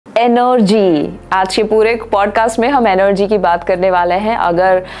Energy, आज के पूरे पॉडकास्ट में हम एनर्जी की बात करने वाले हैं।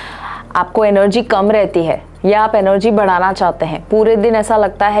 अगर आपको एनर्जी कम रहती है या आप एनर्जी बढ़ाना चाहते हैं, पूरे दिन ऐसा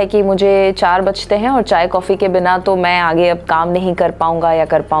लगता है कि मुझे 4 बजते हैं और चाय कॉफ़ी के बिना तो मैं आगे अब काम नहीं कर पाऊंगा या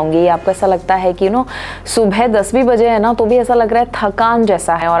कर पाऊंगी। आपको ऐसा लगता है कि सुबह 10 भी बजे है ना तो भी ऐसा लग रहा है थकान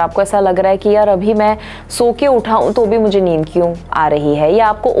जैसा है, और आपको ऐसा लग रहा है कि यार अभी मैं सो के उठा हूं तो भी मुझे नींद क्यों आ रही है, या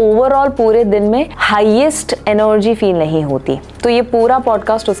आपको ओवरऑल पूरे दिन में हाईएस्ट एनर्जी फील नहीं होती। तो ये पूरा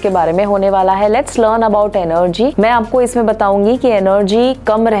पॉडकास्ट उसके बारे में होने वाला है। Let's learn about energy. मैं आपको इसमें बताऊंगी कि एनर्जी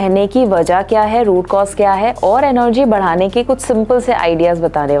कम रहने की वजह क्या है, रूट कॉज क्या है, और एनर्जी बढ़ाने के कुछ सिंपल से आइडियाज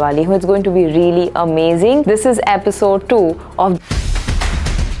बताने वाली हूँ। It's going to be really amazing. This is episode 2 of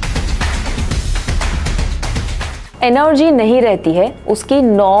energy नहीं रहती है, उसकी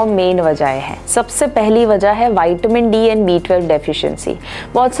 9 मेन वजहें हैं। सबसे पहली वजह है vitamin D and B12 deficiency.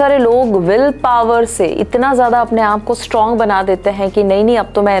 बहुत सारे लोग विल पावर से इतना ज़्यादा अपने आप को स्ट्रांग बना देते हैं कि नहीं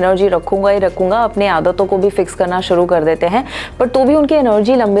अब तो मैं एनर्जी रखूंगा ही रखूंगा, अपनी आदतों को भी फिक्स करना शुरू कर देते हैं, पर तो भी उनकी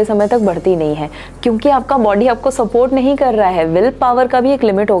एनर्जी लंबे समय तक बढ़ती नहीं है, क्योंकि आपका बॉडी आपको सपोर्ट नहीं कर रहा है। विल पावर का भी एक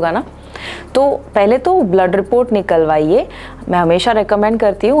लिमिट होगा ना। तो पहले तो ब्लड रिपोर्ट निकलवाइए। मैं हमेशा रेकमेंड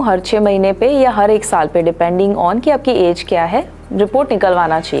करती हूँ हर 6 महीने पे या हर 1 साल पे, डिपेंडिंग ऑन कि आपकी एज क्या है, रिपोर्ट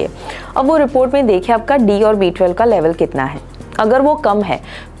निकलवाना चाहिए। अब वो रिपोर्ट में देखिए आपका डी और B12 का लेवल कितना है। अगर वो कम है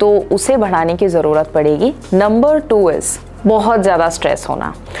तो उसे बढ़ाने की ज़रूरत पड़ेगी। नंबर 2 इज़ बहुत ज़्यादा स्ट्रेस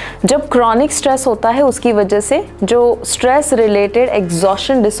होना। जब क्रॉनिक स्ट्रेस होता है उसकी वजह से जो स्ट्रेस रिलेटेड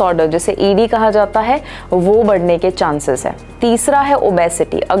एक्सॉशन डिसऑर्डर, जैसे ED कहा जाता है, वो बढ़ने के चांसेस है। तीसरा है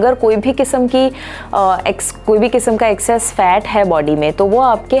ओबेसिटी। अगर कोई भी किस्म का एक्सेस फैट है बॉडी में तो वो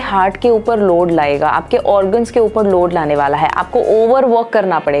आपके हार्ट के ऊपर लोड लाएगा, आपके ऑर्गन्स के ऊपर लोड लाने वाला है। आपको ओवर वर्क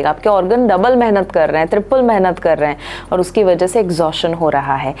करना पड़ेगा, आपके ऑर्गन डबल मेहनत कर रहे हैं, ट्रिपल मेहनत कर रहे हैं, और उसकी वजह से एक्सॉशन हो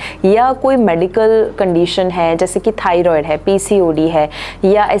रहा है। या कोई मेडिकल कंडीशन है जैसे कि थायराइड है, PCOD है,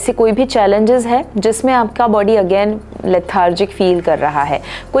 या ऐसे कोई भी चैलेंजेस है जिसमें आपका बॉडी अगेन लेथार्जिक फील कर रहा है,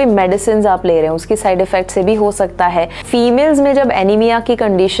 कोई मेडिसिन आप ले रहे हैं, उसकी साइड इफेक्ट से भी हो सकता है। फीमेल्स में जब एनीमिया की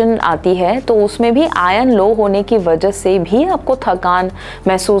कंडीशन आती है तो उसमें भी आयरन लो होने की वजह से भी आपको थकान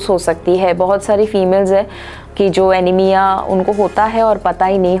महसूस हो सकती है। बहुत सारी फीमेल्स है कि जो एनीमिया उनको होता है और पता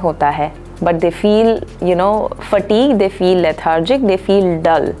ही नहीं होता है, but they feel fatigue, they feel lethargic, they feel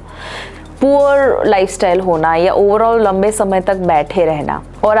dull. Poor lifestyle होना या ओवरऑल लंबे समय तक बैठे रहना।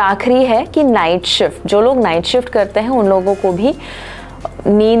 और आखिरी है कि नाइट शिफ्ट। जो लोग नाइट शिफ्ट करते हैं उन लोगों को भी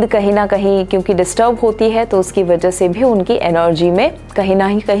नींद कहीं ना कहीं क्योंकि डिस्टर्ब होती है, तो उसकी वजह से भी उनकी एनर्जी में कहीं ना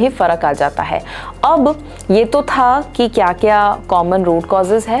कहीं फ़र्क आ जाता है। अब ये तो था कि क्या क्या कॉमन रूट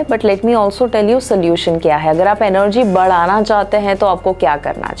कॉजेज़ है, but let me also tell you solution क्या है। अगर आप एनर्जी बढ़ाना चाहते हैं तो आपको क्या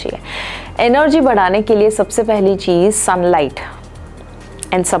करना चाहिए। एनर्जी बढ़ाने के लिए सबसे पहली चीज़ sunlight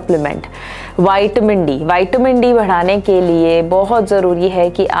and supplement. Vitamin D बढ़ाने के लिए बहुत ज़रूरी है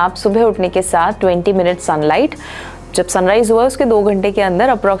कि आप सुबह उठने के साथ 20 मिनट सनलाइट, जब सनराइज़ हुआ उसके 2 घंटे के अंदर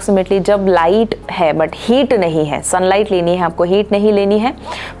अप्रॉक्सीमेटली, जब लाइट है बट हीट नहीं है, सनलाइट लेनी है आपको, हीट नहीं लेनी है।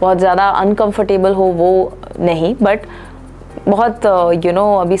 बहुत ज़्यादा अनकंफर्टेबल हो वो नहीं, बट बहुत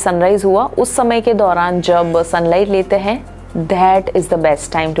अभी सनराइज़ हुआ उस समय के दौरान जब सनलाइट लेते हैं, that is the best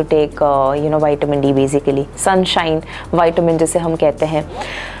time to take vitamin D basically, sunshine vitamin जिसे हम कहते हैं।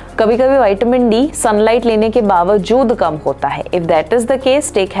 कभी कभी विटामिन डी सनलाइट लेने के बावजूद कम होता है। If that is the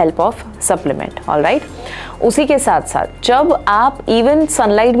case, take help of supplement. Alright, उसी के साथ साथ जब आप इवन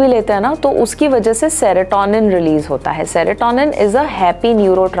सनलाइट भी लेते हैं ना तो उसकी वजह से सेरोटोनिन रिलीज होता है। Serotonin is a happy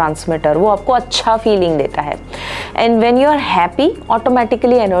neurotransmitter, वो आपको अच्छा फीलिंग देता है। And when you are happy,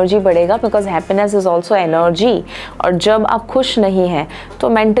 automatically energy बढ़ेगा, because happiness is also energy. और जब आप खुश नहीं हैं तो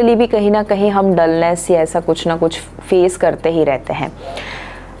मेंटली भी कहीं ना कहीं हम डलनेस या ऐसा कुछ ना कुछ फेस करते ही रहते हैं।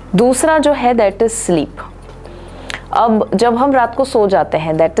 दूसरा जो है दैट इज़ स्लीप। अब जब हम रात को सो जाते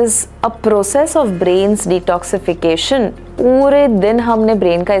हैं, that is a process of brains detoxification. पूरे दिन हमने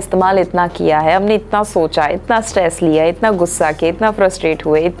ब्रेन का इस्तेमाल इतना किया है, हमने इतना सोचा, इतना स्ट्रेस लिया, इतना गुस्सा किया, इतना फ्रस्ट्रेट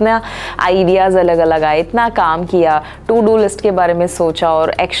हुए, इतना आइडियाज़ अलग अलग आए, इतना काम किया, टू डू लिस्ट के बारे में सोचा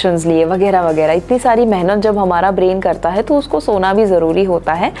और एक्शंस लिए वगैरह वगैरह। इतनी सारी मेहनत जब हमारा ब्रेन करता है तो उसको सोना भी ज़रूरी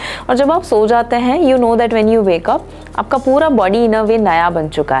होता है। और जब आप सो जाते हैं, you know that when you wake up, आपका पूरा बॉडी इन अ वे नया बन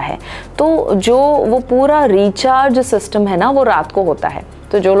चुका है। तो जो वो पूरा रिचार्ज सिस्टम है ना, वो रात को होता है।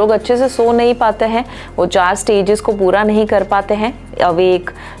 तो जो लोग अच्छे से सो नहीं पाते हैं, वो 4 स्टेजेस को पूरा नहीं कर पाते हैं,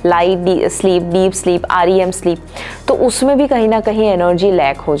 awake, light sleep, deep sleep, REM sleep, तो उसमें भी कहीं ना कहीं एनर्जी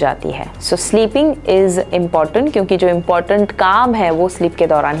लैक हो जाती है। सो स्लीपिंग इज़ इम्पॉर्टेंट, क्योंकि जो इम्पॉर्टेंट काम है वो स्लीप के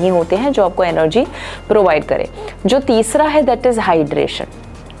दौरान ही होते हैं जो आपको एनर्जी प्रोवाइड करे। जो तीसरा है दैट इज़ हाइड्रेशन।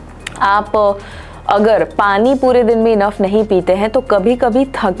 आप अगर पानी पूरे दिन में इनफ नहीं पीते हैं तो कभी कभी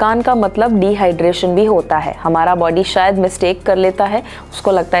थकान का मतलब डिहाइड्रेशन भी होता है। हमारा बॉडी शायद मिस्टेक कर लेता है,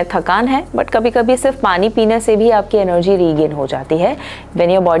 उसको लगता है थकान है, बट कभी कभी सिर्फ पानी पीने से भी आपकी एनर्जी रीगेन हो जाती है।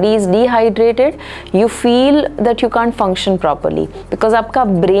 When your body is dehydrated you feel that you can't function properly, because आपका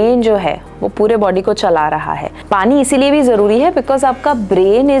ब्रेन जो है वो पूरे बॉडी को चला रहा है। पानी इसीलिए भी ज़रूरी है बिकॉज आपका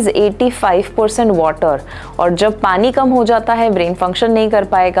ब्रेन इज़ 85% वाटर, और जब पानी कम हो जाता है ब्रेन फंक्शन नहीं कर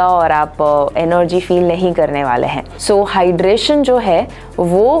पाएगा और आप एनर्जी फील नहीं करने वाले हैं। सो हाइड्रेशन जो है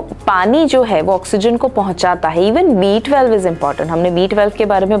वो पानी जो है वो ऑक्सीजन को पहुंचाता है। Even B12 is important. हमने B12 के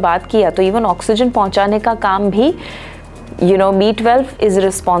बारे में बात किया, तो इवन ऑक्सीजन पहुंचाने का काम भी B12 is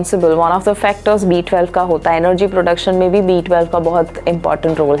responsible. One of the factors B12 का होता है। एनर्जी प्रोडक्शन में भी B12 का बहुत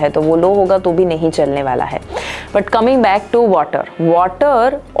इंपॉर्टेंट रोल है, तो वो लो होगा तो भी नहीं चलने वाला है। But coming back to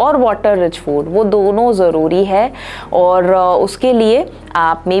water और वाटर रिच फूड, वो दोनों ज़रूरी है। और उसके लिए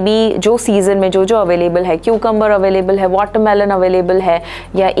आप मे बी जो सीज़न में जो अवेलेबल है, क्यूकम्बर अवेलेबल है, वाटरमेलन अवेलेबल है,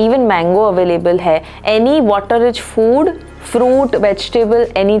 या इवन मैंगो अवेलेबल है, any water rich food, fruit, vegetable,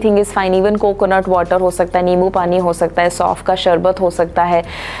 anything is fine. Even coconut water हो सकता है, नींबू पानी हो सकता है, सौंफ का शरबत हो सकता है,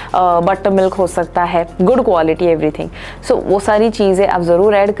 बटर मिल्क हो सकता है, गुड क्वालिटी एवरीथिंग। सो वो सारी चीज़ें आप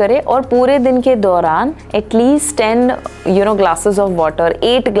ज़रूर ऐड करें। और पूरे दिन के दौरान at least 10 glasses of water,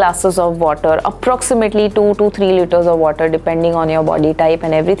 8 glasses of water, approximately 2 to 3 litres of water depending on your body type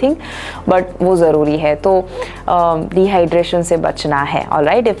and everything, but वो ज़रूरी है। तो डिहाइड्रेशन से बचना है,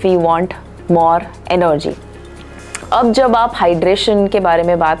 alright, if you want more energy. अब जब आप हाइड्रेशन के बारे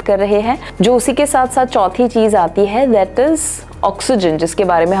में बात कर रहे हैं, जो उसी के साथ साथ चौथी चीज़ आती है, दैट इज़ ऑक्सीजन, जिसके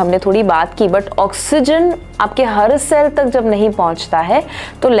बारे में हमने थोड़ी बात की। बट ऑक्सीजन आपके हर सेल तक जब नहीं पहुंचता है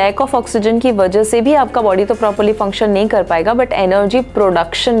तो लैक ऑफ ऑक्सीजन की वजह से भी आपका बॉडी तो प्रॉपर्ली फंक्शन नहीं कर पाएगा, बट एनर्जी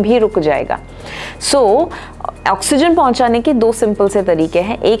प्रोडक्शन भी रुक जाएगा। सो ऑक्सीजन पहुंचाने के 2 सिंपल से तरीके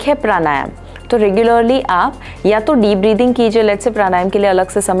हैं। एक है प्राणायाम। तो रेगुलरली आप या तो डीप ब्रीदिंग कीजिए। लेट्स से प्राणायाम के लिए अलग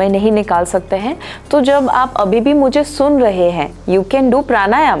से समय नहीं निकाल सकते हैं, तो जब आप अभी भी मुझे सुन रहे हैं, यू कैन डू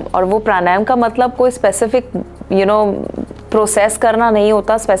प्राणायाम। और वो प्राणायाम का मतलब कोई स्पेसिफिक प्रोसेस करना नहीं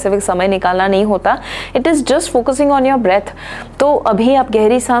होता, स्पेसिफिक समय निकालना नहीं होता। It is just focusing on your breath. तो अभी आप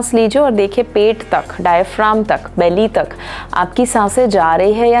गहरी सांस लीजिए और देखिए पेट तक, डायफ्राम तक, बेली तक आपकी सांसें जा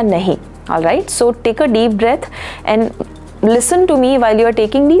रही है या नहीं। Alright, so take a deep breath and listen to me while you are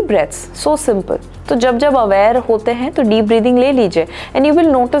taking deep breaths. So simple. तो जब अवेयर होते हैं तो डीप ब्रीदिंग ले लीजिए and you will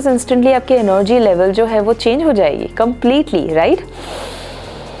notice instantly आपकी एनर्जी लेवल जो है वो चेंज हो जाएगी completely, right.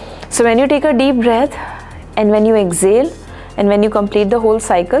 So when you take a deep breath and when you Excel and when you complete the whole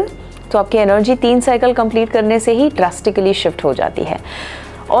cycle, तो आपकी एनर्जी 3 साइकिल कंप्लीट करने से ही ड्रास्टिकली शिफ्ट हो जाती है।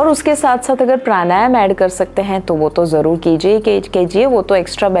 और उसके साथ साथ अगर प्राणायाम ऐड कर सकते हैं तो वो तो ज़रूर कीजिए, वो तो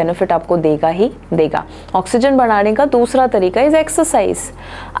एक्स्ट्रा बेनिफिट आपको देगा ही देगा। ऑक्सीजन बढ़ाने का दूसरा तरीका इज़ एक्सरसाइज।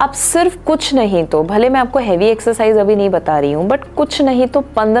 आप सिर्फ कुछ नहीं तो, भले मैं आपको हैवी एक्सरसाइज अभी नहीं बता रही हूँ, बट कुछ नहीं तो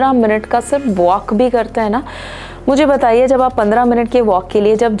 15 मिनट का सिर्फ वॉक भी करते हैं ना। मुझे बताइए, जब आप 15 मिनट के वॉक के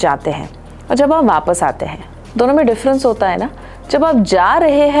लिए जब जाते हैं और जब आप वापस आते हैं, दोनों में डिफरेंस होता है ना। जब आप जा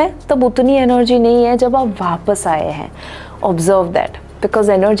रहे हैं तब उतनी एनर्जी नहीं है जब आप वापस आए हैं। ऑब्जर्व दैट, बिकॉज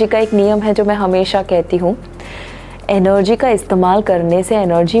एनर्जी का एक नियम है जो मैं हमेशा कहती हूँ, एनर्जी का इस्तेमाल करने से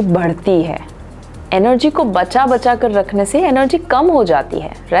एनर्जी बढ़ती है, एनर्जी को बचा कर रखने से एनर्जी कम हो जाती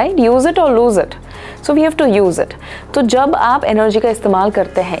है, राइट। यूज़ इट और loose it, so we have to use it. तो जब आप एनर्जी का इस्तेमाल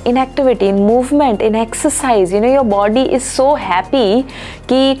करते हैं in activity, in movement, in exercise, your body is so happy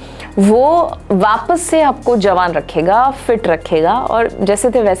कि वो वापस से आपको जवान रखेगा, फिट रखेगा और जैसे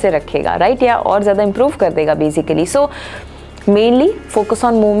थे वैसे रखेगा, राइट, या और ज़्यादा इम्प्रूव कर देगा basically. So mainly focus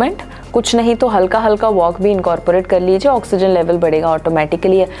on movement, कुछ नहीं तो हल्का हल्का वॉक भी इनकॉर्पोरेट कर लीजिए, ऑक्सीजन लेवल बढ़ेगा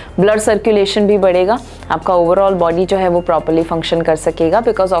ऑटोमेटिकली, ब्लड सर्कुलेशन भी बढ़ेगा, आपका ओवरऑल बॉडी जो है वो प्रॉपर्ली फंक्शन कर सकेगा।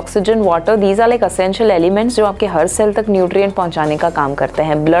 Because oxygen, water, these are like essential elements जो आपके हर सेल तक न्यूट्रिएंट पहुंचाने का काम करते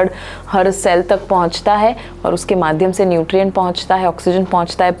हैं। ब्लड हर सेल तक पहुंचता है और उसके माध्यम से न्यूट्रिएंट पहुंचता है, ऑक्सीजन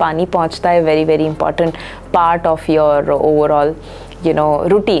पहुंचता है, पानी पहुंचता है। Very very important part of your overall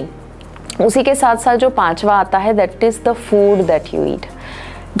routine. उसी के साथ साथ जो 5वां आता है, that is the food that you eat.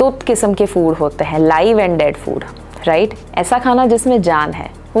 2 किस्म के फूड होते हैं, live and dead food, right. ऐसा खाना जिसमें जान है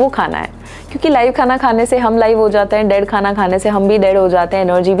वो खाना है, क्योंकि लाइव खाना खाने से हम लाइव हो जाते हैं, डेड खाना खाने से हम भी डेड हो जाते हैं,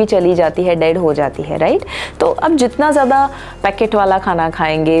 एनर्जी भी चली जाती है, डेड हो जाती है, राइट। तो अब जितना ज़्यादा पैकेट वाला खाना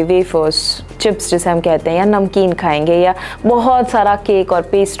खाएंगे, वेफर्स, चिप्स जिसे हम कहते हैं, या नमकीन खाएंगे, या बहुत सारा केक और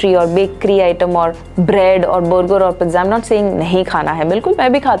पेस्ट्री और बेकरी आइटम और ब्रेड और बर्गर और pizza, I am not saying नहीं खाना है, बिल्कुल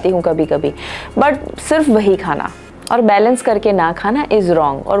मैं भी खाती हूँ कभी कभी, बट सिर्फ वही खाना और बैलेंस करके ना खाना इज़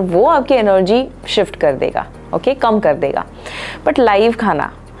रॉन्ग, और वो आपकी एनर्जी शिफ्ट कर देगा, ओके, कम कर देगा। बट लाइव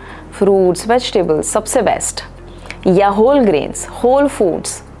खाना, फ्रूट्स, वेजिटेबल्स सबसे बेस्ट, या होल ग्रेन्स, होल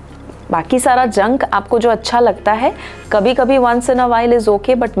फूड्स, बाकी सारा जंक आपको जो अच्छा लगता है कभी कभी once in a while is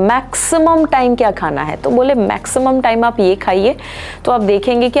okay, but maximum time क्या खाना है? तो बोले मैक्सिमम टाइम आप ये खाइए, तो आप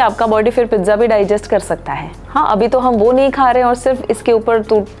देखेंगे कि आपका बॉडी फिर पिज्ज़ा भी डाइजेस्ट कर सकता है। हाँ, अभी तो हम वो नहीं खा रहे हैं और सिर्फ इसके ऊपर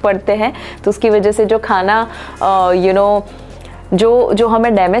टूट पड़ते हैं, तो उसकी वजह से जो खाना जो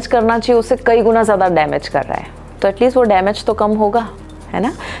हमें डैमेज करना चाहिए उससे कई गुना ज़्यादा डैमेज कर रहा है, तो एटलीस्ट वो डैमेज तो कम होगा, है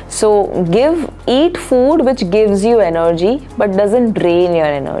ना। सो eat food which gives you energy but doesn't drain your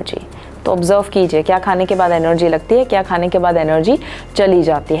energy. तो ऑब्जर्व कीजिए क्या खाने के बाद एनर्जी लगती है, क्या खाने के बाद एनर्जी चली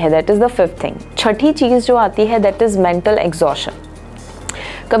जाती है। That is the fifth thing. छठी चीज़ जो आती है दैट इज़ मेंटल एग्जॉशन।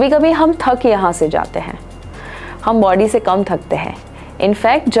 कभी कभी हम थक यहाँ से जाते हैं, हम बॉडी से कम थकते हैं।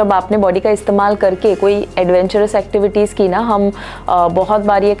 इनफैक्ट जब आपने बॉडी का इस्तेमाल करके कोई एडवेंचरस एक्टिविटीज़ की ना, हम बहुत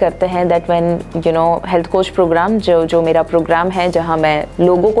बार ये करते हैं that when health coach programme, जो मेरा प्रोग्राम है जहाँ मैं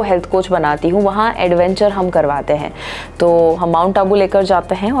लोगों को हेल्थ कोच बनाती हूँ, वहाँ एडवेंचर हम करवाते हैं। तो हम माउंट आबू लेकर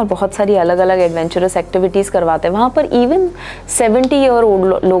जाते हैं और बहुत सारी अलग अलग एडवेंचरस एक्टिविटीज़ करवाते हैं। वहाँ पर इवन 70 ईयर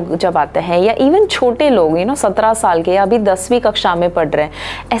ओल्ड लोग जब आते हैं, या इवन छोटे लोग 17 साल के या अभी 10वीं कक्षा में पढ़ रहे हैं,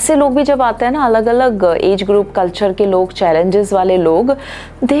 ऐसे लोग भी जब आते हैं ना, अलग अलग एज ग्रुप कल्चर के लोग, चैलेंजेस वाले लोग,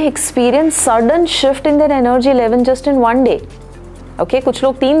 they experience sudden shift in their energy level just in one day. Okay, कुछ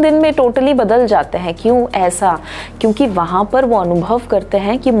लोग 3 दिन में टोटली बदल जाते हैं। क्यों ऐसा? क्योंकि वहाँ पर वो अनुभव करते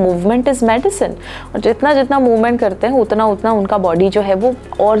हैं कि मूवमेंट इज़ मेडिसिन, और जितना जितना मूवमेंट करते हैं उतना उतना उनका बॉडी जो है वो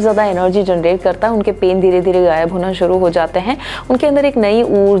और ज़्यादा एनर्जी जनरेट करता है, उनके पेन धीरे धीरे गायब होना शुरू हो जाते हैं, उनके अंदर एक नई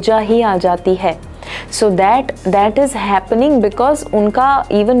ऊर्जा ही आ जाती है। So that is happening because उनका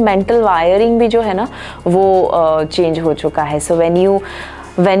इवन मेंटल वायरिंग भी जो है ना वो चेंज हो चुका है। सो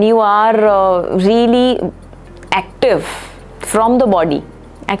when you are really active from the body,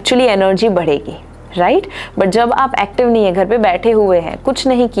 actually energy बढ़ेगी, राइट। बट जब आप एक्टिव नहीं है, घर पे बैठे हुए हैं, कुछ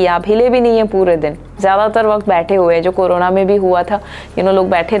नहीं किया, आप हिले भी नहीं है पूरे दिन, ज़्यादातर वक्त बैठे हुए हैं, जो कोरोना में भी हुआ था, लोग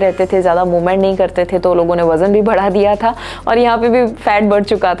बैठे रहते थे, ज़्यादा मूवमेंट नहीं करते थे, तो लोगों ने वज़न भी बढ़ा दिया था और यहाँ पे भी फैट बढ़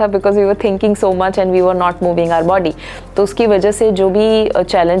चुका था because we were thinking so much and we were not moving our body. तो उसकी वजह से जो भी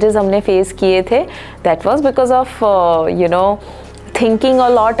चैलेंजेस हमने फेस किए थे that was because of thinking a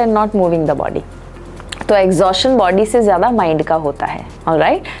lot and not moving the body. तो एग्जॉशन बॉडी से ज़्यादा माइंड का होता है।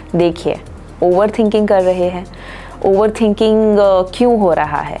 ऑलराइट, देखिए ओवर थिंकिंग कर रहे हैं, ओवर थिंकिंग क्यों हो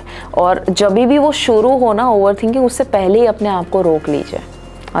रहा है, और जब भी वो शुरू हो ना ओवर थिंकिंग, उससे पहले ही अपने आप को रोक लीजिए।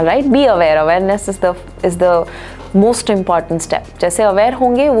 Alright, be aware. Awareness is the most important step. जैसे अवेयर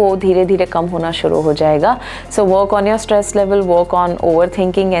होंगे वो धीरे धीरे कम होना शुरू हो जाएगा। So work on your stress level, work on over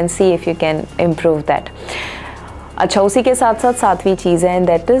thinking and C if you can improve that. अच्छा, उसी के साथ साथ 7वीं चीज़ है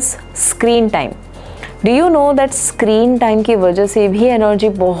that is screen time. Do you know that screen time की वजह से भी एनर्जी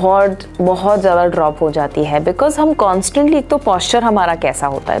बहुत ज़्यादा ड्रॉप हो जाती है। बिकॉज हम कॉन्स्टेंटली, एक तो पॉस्चर हमारा कैसा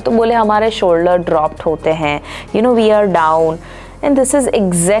होता है, तो बोले हमारे शोल्डर ड्रॉप्ड होते हैं, we are down, and this is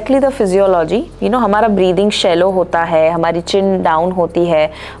exactly the physiology. हमारा ब्रीदिंग शैलो होता है, हमारी चिन डाउन होती है,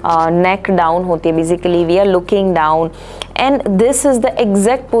 नेक डाउन होती है, basically we are looking down, and this is the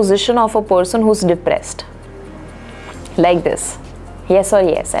exact position of a person who is depressed, like this. Yes or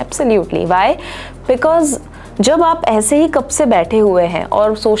yes, absolutely. Why? Because जब आप ऐसे ही कब से बैठे हुए हैं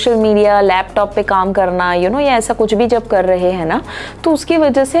और सोशल मीडिया, लैपटॉप पे काम करना, या ऐसा कुछ भी जब कर रहे हैं ना, तो उसकी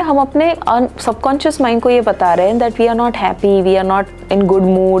वजह से हम अपने सबकॉन्शियस माइंड को ये बता रहे हैं that we are not happy, we are not in good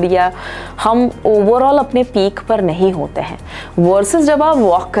mood, या हम ओवरऑल अपने पीक पर नहीं होते हैं। वर्सेस जब आप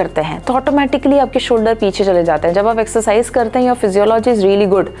वॉक करते हैं तो ऑटोमेटिकली आपके शोल्डर पीछे चले जाते हैं। जब आप एक्सरसाइज करते हैं, your physiology is really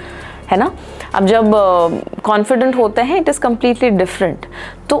good, है ना। अब जब कॉन्फिडेंट होते हैं, इट इज़ कम्प्लीटली डिफरेंट।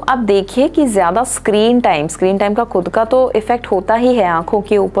 तो आप देखिए कि ज़्यादा स्क्रीन टाइम का खुद का तो इफ़ेक्ट होता ही है, आँखों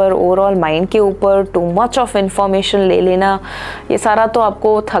के ऊपर, ओवरऑल माइंड के ऊपर। टू मच ऑफ इंफॉर्मेशन ले लेना, ये सारा तो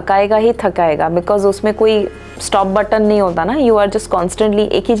आपको थकाएगा ही थकाएगा, बिकॉज उसमें कोई स्टॉप बटन नहीं होता ना। यू आर जस्ट कॉन्स्टेंटली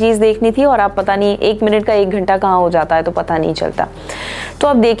एक ही चीज़ देखनी थी और आप पता नहीं 1 मिनट का 1 घंटा कहाँ हो जाता है तो पता नहीं चलता। तो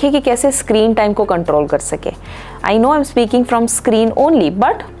आप देखिए कि कैसे स्क्रीन टाइम को कंट्रोल कर सके। I know I am speaking from screen only,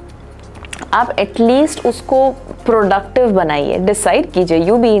 but आप एटलीस्ट उसको प्रोडक्टिव बनाइए। डिसाइड कीजिए,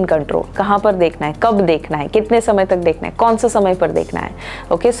 यू बी इन कंट्रोल, कहाँ पर देखना है, कब देखना है, कितने समय तक देखना है, कौन सा समय पर देखना है।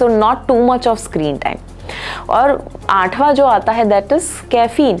 Okay, so not too much of screen time. और 8वां जो आता है that is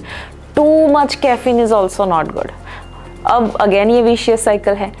caffeine. Too much caffeine is also not good. अब अगेन ये विशियस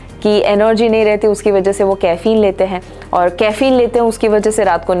साइकिल है कि एनर्जी नहीं रहती, उसकी वजह से वो कैफ़ीन लेते हैं, और कैफ़ीन लेते हैं उसकी वजह से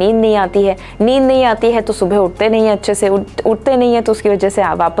रात को नींद नहीं आती है, नींद नहीं आती है तो सुबह उठते नहीं है अच्छे से, उठते नहीं है तो उसकी वजह से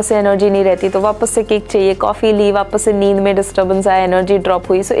वापस से एनर्जी नहीं रहती, तो वापस से किक चाहिए, कॉफ़ी ली, वापस से नींद में डिस्टर्बेंस आया, एनर्जी ड्रॉप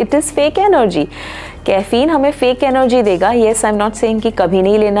हुई। So it is fake energy. Caffeine हमें फेक एनर्जी देगा। Yes, I am not saying कि कभी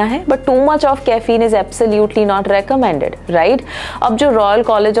नहीं लेना है, but too much of caffeine is absolutely not recommended, right. अब जो रॉयल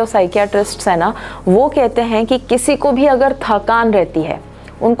कॉलेज ऑफ साइकियाट्रिस्ट्स है ना, वो कहते हैं कि किसी को भी अगर थकान रहती है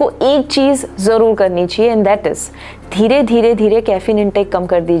उनको एक चीज़ ज़रूर करनी चाहिए, एंड दैट इज़ धीरे धीरे धीरे कैफीन इंटेक कम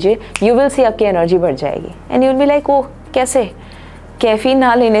कर दीजिए। यू विल सी आपकी एनर्जी बढ़ जाएगी, and you will be like oh कैसे, कैफ़ीन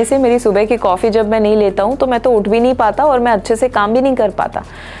ना लेने से मेरी सुबह की कॉफ़ी जब मैं नहीं लेता हूँ तो मैं तो उठ भी नहीं पाता और मैं अच्छे से काम भी नहीं कर पाता।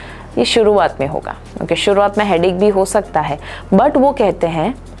 ये शुरुआत में होगा, ओके, शुरुआत में हेडेक भी हो सकता है, बट वो कहते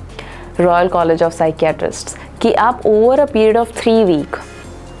हैं रॉयल कॉलेज ऑफ साइकियाट्रिस्ट्स कि आप over a period of 3 week,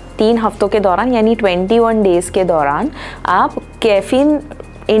 3 हफ्तों के दौरान यानी 21 डेज के दौरान आप कैफीन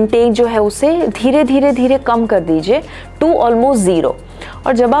इनटेक जो है उसे धीरे धीरे धीरे कम कर दीजिए टू ऑलमोस्ट 0।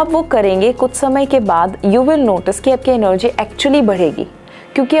 और जब आप वो करेंगे कुछ समय के बाद यू विल नोटिस कि आपकी एनर्जी एक्चुअली बढ़ेगी,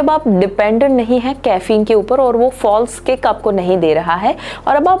 क्योंकि अब आप डिपेंडेंट नहीं है कैफीन के ऊपर और वो फॉल्स किक आपको नहीं दे रहा है,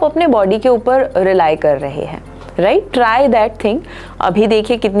 और अब आप अपने बॉडी के ऊपर रिलाई कर रहे हैं, राइट। Try that thing. अभी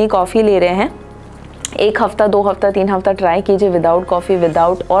देखिए कितनी कॉफ़ी ले रहे हैं, 1 हफ्ता 2 हफ्ता 3 हफ्ता ट्राई कीजिए विदाउट कॉफ़ी,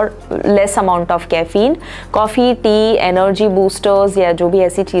 विदाउट और less amount of caffeine. Coffee, T, energy boosters या जो भी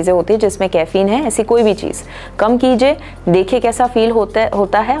ऐसी चीज़ें होती है जिसमें कैफ़ीन है, ऐसी कोई भी चीज़ कम कीजिए, देखिए कैसा फील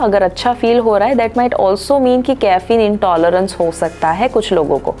होता है। अगर अच्छा फील हो रहा है दैट माइट ऑल्सो मीन कि कैफ़ीन इंटॉलरेंस हो सकता है। कुछ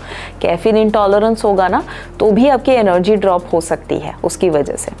लोगों को कैफ़ीन इंटॉलरेंस होगा ना तो भी आपकी एनर्जी ड्रॉप हो सकती है उसकी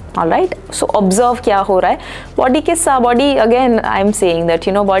वजह से। ऑलराइट, सो ऑब्जर्व क्या हो रहा है बॉडी के साथ। Body again I am saying that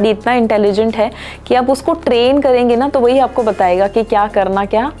you know body इतना इंटेलिजेंट है कि आप उसको ट्रेन करेंगे ना तो वही आपको बताएगा कि क्या करना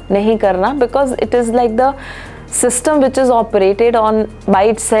क्या नहीं करना, because it is like the system which is operated on by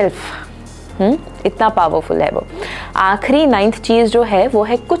itself. इतना पावरफुल है वो। आखिरी 9th चीज़ जो है वो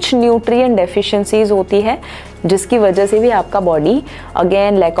है कुछ न्यूट्रिएंट डेफिशिएंसीज होती है जिसकी वजह से भी आपका body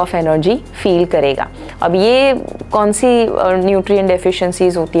again lack of energy feel करेगा। अब ये कौन सी न्यूट्रिएंट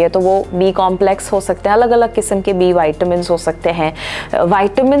डेफिशिएंसीज होती है, तो वो बी कॉम्प्लेक्स हो सकते हैं, अलग अलग किस्म के बी वाइटामिन हो सकते हैं।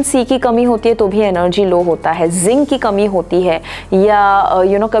 विटामिन सी की कमी होती है तो भी एनर्जी लो होता है, जिंक की कमी होती है, या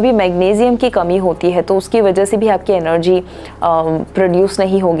यू नो कभी मैग्नीशियम की कमी होती है तो उसकी वजह से भी आपकी एनर्जी प्रोड्यूस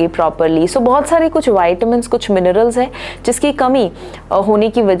नहीं होगी प्रॉपरली। सो बहुत सारे कुछ वाइटामिन, कुछ मिनरल्स है जिसकी कमी होने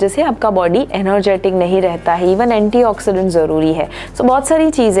की वजह से आपका बॉडी एनर्जेटिक नहीं रहता है। इवन एंटीऑक्सीडेंट ज़रूरी है। सो बहुत सारी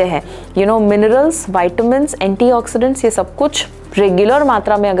चीज़ें हैं, you know minerals, vitamins, antioxidants, ये सब कुछ रेगुलर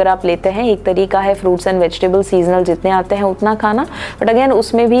मात्रा में अगर आप लेते हैं। एक तरीका है फ्रूट्स एंड वेजिटेबल सीजनल जितने आते हैं उतना खाना, बट अगेन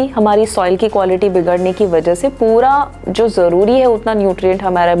उसमें भी हमारी सॉइल की क्वालिटी बिगड़ने की वजह से पूरा जो ज़रूरी है उतना न्यूट्रिएंट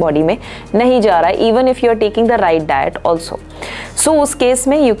हमारे बॉडी में नहीं जा रहा है, even if you are taking the right diet also. सो उस केस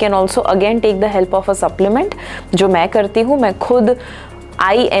में you can also again take the help of a supplement, जो मैं करती हूँ। मैं खुद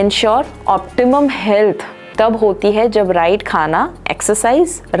आई एंश्योर ऑप्टिमम हेल्थ तब होती है जब राइट खाना,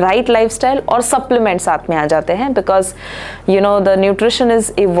 एक्सरसाइज, राइट लाइफस्टाइल और सप्लीमेंट साथ में आ जाते हैं, because you know the nutrition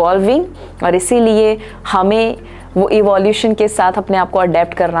is evolving, और इसीलिए हमें वो इवोल्यूशन के साथ अपने आप को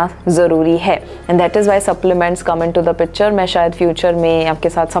अडेप्ट करना ज़रूरी है, and that is why supplements come in to the picture. मैं शायद फ्यूचर में आपके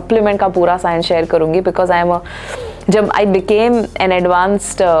साथ सप्लीमेंट का पूरा साइंस शेयर करूँगी, बिकॉज जब I became an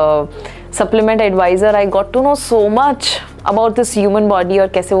advanced supplement adviser I got to know so much about this human body और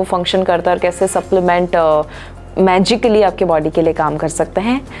कैसे वो फंक्शन करता है और कैसे सप्लीमेंट मैजिकली आपके बॉडी के लिए काम कर सकते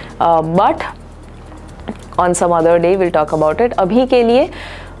हैं। But on some other day will talk about it. अभी के लिए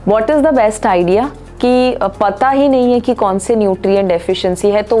what is the best idea कि पता ही नहीं है कि कौन से न्यूट्रिएंट डेफिशिएंसी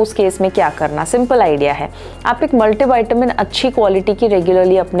है, तो उस केस में क्या करना। सिंपल आइडिया है, आप एक मल्टीविटामिन अच्छी क्वालिटी की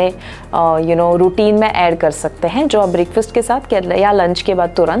रेगुलरली अपने यू नो रूटीन में ऐड कर सकते हैं, जो आप ब्रेकफास्ट के साथ या लंच के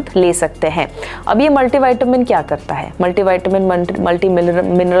बाद तुरंत ले सकते हैं। अब ये मल्टीविटामिन क्या करता है, मल्टीविटामिन मल्टी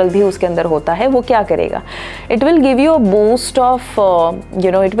मिनरल भी उसके अंदर होता है। वो क्या करेगा, it will give you a boost of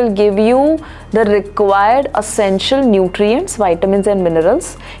you know it will give you the required essential nutrients, vitamin and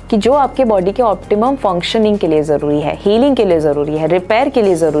minerals, कि जो आपके बॉडी के ऑप्टिमम फंक्शनिंग के लिए ज़रूरी है, हीलिंग के लिए ज़रूरी है, रिपेयर के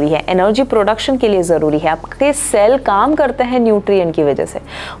लिए ज़रूरी है, एनर्जी प्रोडक्शन के लिए ज़रूरी है। आपके सेल काम करते हैं न्यूट्रिएंट की वजह से,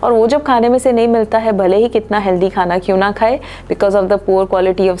 और वो जब खाने में से नहीं मिलता है, भले ही कितना हेल्दी खाना क्यों ना खाए, because of the poor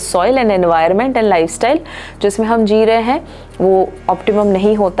quality of soil and environment and lifestyle जिसमें हम जी रहे हैं, वो ऑप्टिमम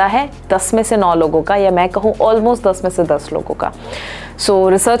नहीं होता है 10 में से 9 लोगों का, या मैं कहूँ ऑलमोस्ट 10 में से 10 लोगों का। सो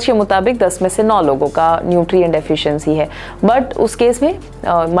रिसर्च के मुताबिक 10 में से 9 लोगों का न्यूट्रिएंट डेफिशिएंसी है। बट उस केस में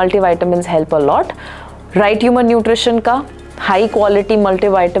multivitamins help a lot. Right human nutrition का हाई क्वालिटी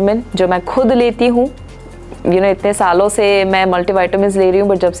मल्टीविटामिन जो मैं खुद लेती हूँ, यू नो इतने सालों से मैं मल्टीविटामिन्स ले रही हूँ,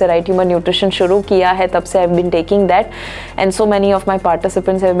 बट जब से राइट ह्यूमन न्यूट्रिशन शुरू किया है तब से I have been taking that, and so many of my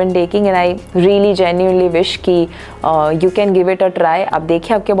participants have been taking, and I really genuinely wish कि you can give it a try. आप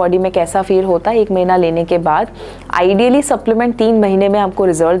देखिए आपके बॉडी में कैसा फील होता है 1 महीना लेने के बाद। आइडियली सप्लीमेंट 3 महीने में आपको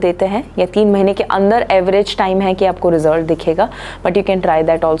रिजल्ट देते हैं, या 3 महीने के अंदर एवरेज टाइम है कि आपको रिजल्ट दिखेगा, but you can try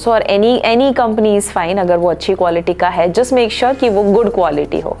that also. और एनी कंपनी इज़ फाइन अगर वो अच्छी क्वालिटी का है, जस्ट मेक श्योर कि वो गुड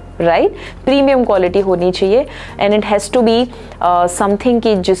क्वालिटी हो, राइट, प्रीमियम क्वालिटी होनी चाहिए and it has to be something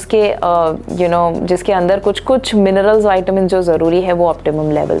कि जिसके जिसके अंदर कुछ मिनरल्स वाइटामिन जो ज़रूरी है वो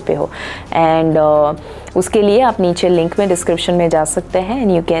ऑप्टिमम लेवल पे हो। एंड उसके लिए आप नीचे लिंक में डिस्क्रिप्शन में जा सकते हैं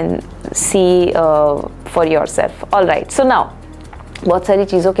and you can see for your self. All right, so now बहुत सारी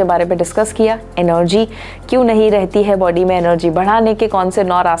चीज़ों के बारे में डिस्कस किया। एनर्जी क्यों नहीं रहती है बॉडी में, एनर्जी बढ़ाने के कौन से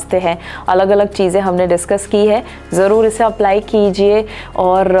 9 रास्ते हैं, अलग अलग चीज़ें हमने डिस्कस की है। ज़रूर इसे अप्लाई कीजिए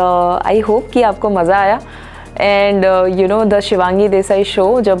और आई होप कि आपको मज़ा आया। And the Shivangi Desai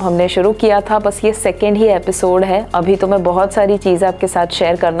show जब हमने शुरू किया था, बस ये 2nd ही एपिसोड है। अभी तो मैं बहुत सारी चीज़ें आपके साथ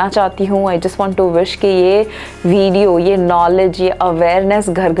शेयर करना चाहती हूँ। I just want to wish कि ये वीडियो, ये नॉलेज, ये अवेयरनेस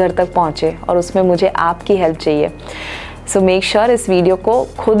घर घर तक पहुँचे और उसमें मुझे आपकी हेल्प चाहिए। सो मेक श्योर इस वीडियो को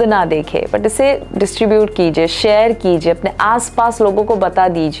खुद ना देखें बट इसे डिस्ट्रीब्यूट कीजिए, शेयर कीजिए, अपने आसपास लोगों को बता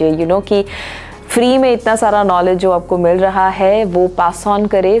दीजिए कि फ्री में इतना सारा नॉलेज जो आपको मिल रहा है वो पास ऑन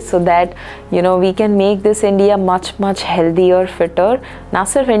करे, so that we can make this India much healthy और फिटर। ना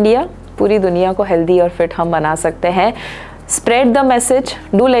सिर्फ इंडिया, पूरी दुनिया को हेल्दी और फिट हम बना सकते हैं। Spread the message,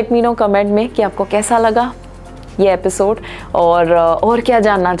 do let me know comment में कि आपको कैसा लगा ये एपिसोड और क्या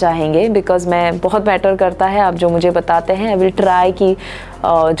जानना चाहेंगे, बिकॉज मैं बहुत मैटर करता है आप जो मुझे बताते हैं। आई विल ट्राई कि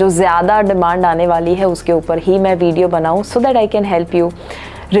जो ज़्यादा डिमांड आने वाली है उसके ऊपर ही मैं वीडियो बनाऊं, so that I can help you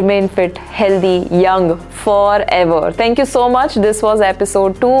remain fit, healthy, young forever. Thank you so much. This was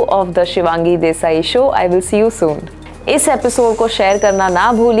episode 2 of the Shivangi Desai show. I will see you soon. इस एपिसोड को share करना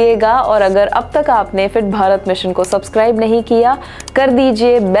ना भूलिएगा और अगर अब तक आपने फिट भारत मिशन को सब्सक्राइब नहीं किया, कर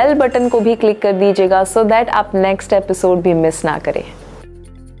दीजिए, बेल बटन को भी क्लिक कर दीजिएगा सो दैट आप नेक्स्ट एपिसोड भी मिस ना करें।